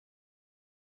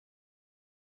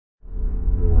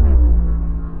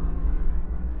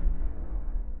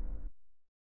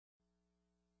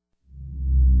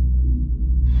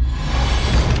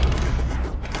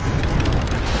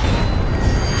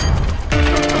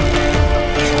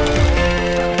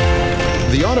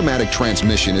automatic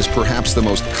transmission is perhaps the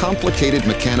most complicated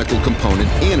mechanical component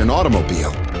in an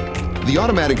automobile. The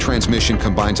automatic transmission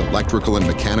combines electrical and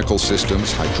mechanical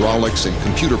systems, hydraulics, and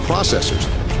computer processors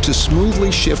to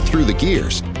smoothly shift through the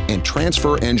gears and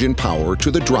transfer engine power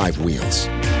to the drive wheels.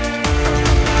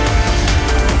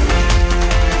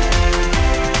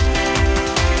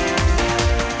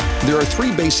 There are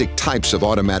three basic types of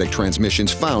automatic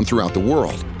transmissions found throughout the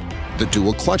world: the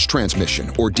dual clutch transmission,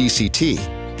 or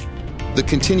DCT, the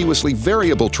continuously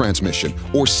variable transmission,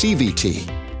 or CVT,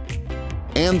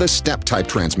 and the step-type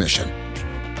transmission.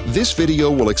 This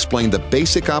video will explain the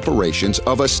basic operations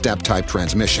of a step-type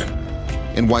transmission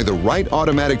and why the right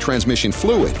automatic transmission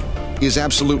fluid is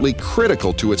absolutely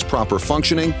critical to its proper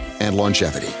functioning and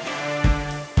longevity.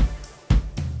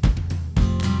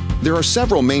 There are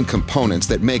several main components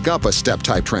that make up a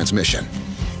step-type transmission.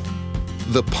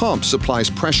 The pump supplies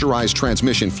pressurized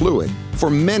transmission fluid for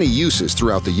many uses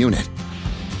throughout the unit.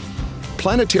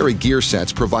 Planetary gear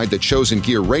sets provide the chosen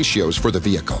gear ratios for the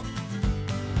vehicle.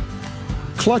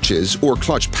 Clutches, or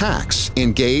clutch packs,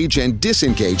 engage and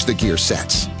disengage the gear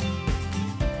sets.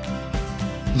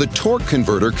 The torque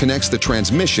converter connects the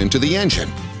transmission to the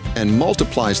engine and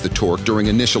multiplies the torque during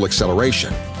initial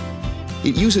acceleration.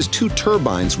 It uses two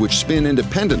turbines which spin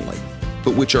independently,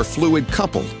 but which are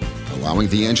fluid-coupled, allowing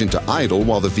the engine to idle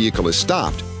while the vehicle is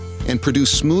stopped and produce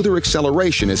smoother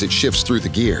acceleration as it shifts through the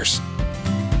gears.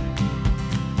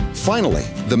 Finally,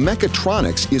 the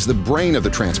mechatronics is the brain of the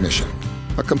transmission,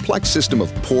 a complex system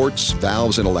of ports,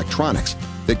 valves, and electronics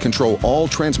that control all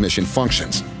transmission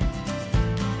functions.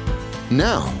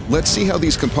 Now, let's see how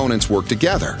these components work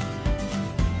together.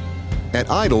 At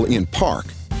idle in park,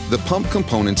 the pump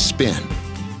components spin,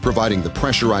 providing the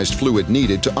pressurized fluid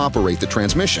needed to operate the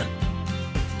transmission.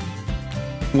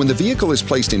 When the vehicle is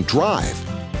placed in drive,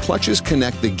 clutches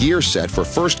connect the gear set for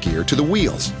first gear to the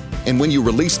wheels, and when you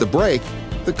release the brake,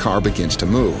 the car begins to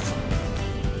move.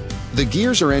 The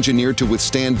gears are engineered to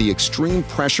withstand the extreme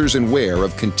pressures and wear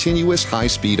of continuous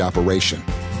high-speed operation.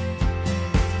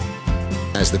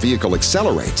 As the vehicle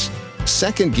accelerates,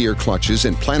 second gear clutches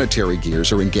and planetary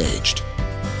gears are engaged.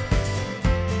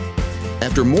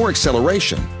 After more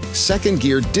acceleration, second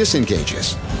gear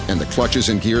disengages, and the clutches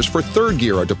and gears for third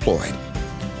gear are deployed.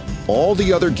 All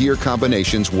the other gear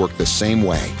combinations work the same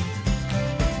way.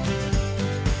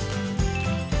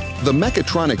 The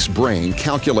mechatronics brain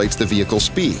calculates the vehicle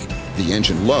speed, the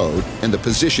engine load, and the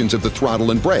positions of the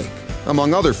throttle and brake,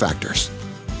 among other factors.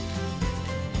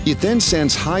 It then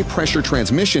sends high-pressure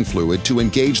transmission fluid to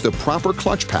engage the proper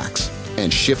clutch packs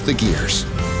and shift the gears.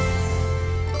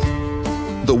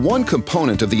 The one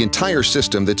component of the entire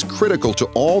system that's critical to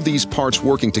all these parts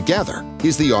working together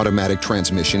is the automatic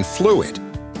transmission fluid,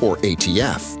 or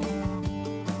ATF.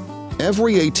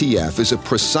 Every ATF is a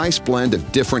precise blend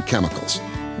of different chemicals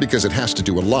because it has to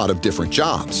do a lot of different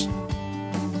jobs.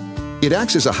 It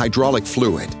acts as a hydraulic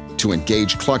fluid to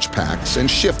engage clutch packs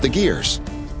and shift the gears.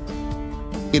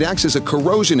 It acts as a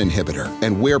corrosion inhibitor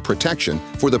and wear protection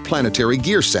for the planetary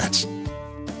gear sets.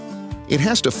 It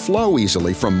has to flow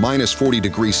easily from -40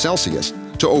 degrees Celsius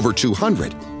to over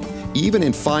 200, even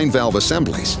in fine valve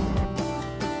assemblies.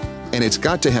 And it's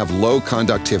got to have low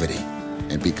conductivity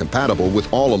and be compatible with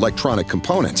all electronic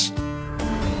components.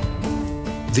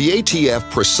 The ATF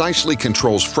precisely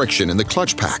controls friction in the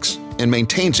clutch packs and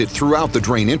maintains it throughout the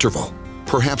drain interval,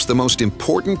 perhaps the most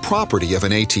important property of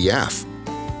an ATF.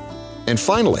 And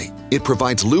finally, it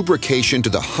provides lubrication to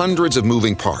the hundreds of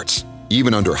moving parts,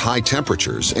 even under high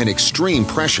temperatures and extreme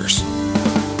pressures.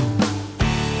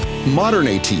 Modern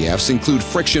ATFs include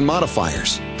friction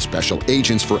modifiers, special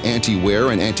agents for anti-wear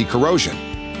and anti-corrosion,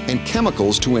 and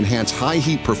chemicals to enhance high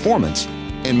heat performance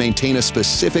and maintain a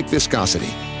specific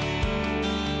viscosity.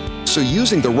 So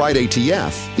using the right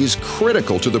ATF is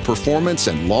critical to the performance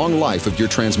and long life of your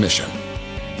transmission.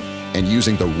 And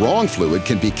using the wrong fluid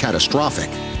can be catastrophic.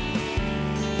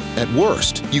 At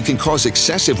worst, you can cause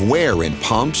excessive wear in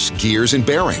pumps, gears, and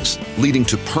bearings, leading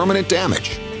to permanent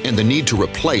damage and the need to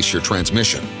replace your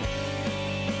transmission.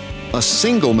 A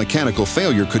single mechanical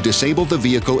failure could disable the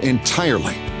vehicle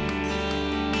entirely.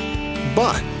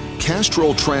 But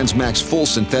Castrol TransMax Full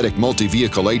Synthetic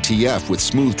Multi-Vehicle ATF with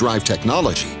smooth drive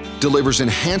technology delivers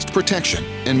enhanced protection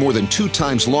and more than 2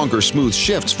 times longer smooth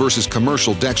shifts versus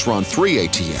commercial Dexron 3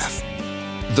 ATF.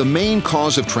 The main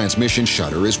cause of transmission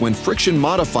shudder is when friction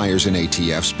modifiers in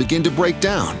ATFs begin to break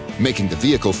down, making the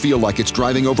vehicle feel like it's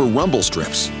driving over rumble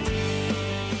strips.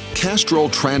 Castrol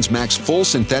TransMax Full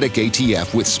Synthetic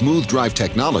ATF with smooth drive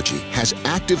technology has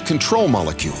active control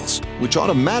molecules, which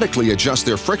automatically adjust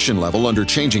their friction level under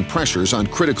changing pressures on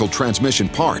critical transmission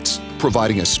parts,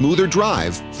 providing a smoother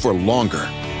drive for longer.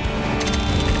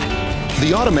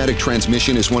 The automatic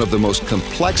transmission is one of the most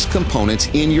complex components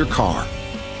in your car,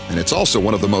 and it's also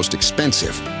one of the most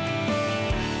expensive.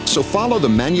 So follow the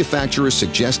manufacturer's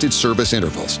suggested service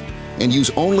intervals and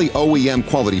use only OEM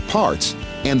quality parts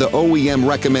and the OEM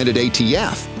recommended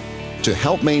ATF to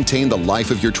help maintain the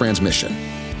life of your transmission.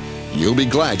 You'll be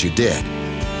glad you did.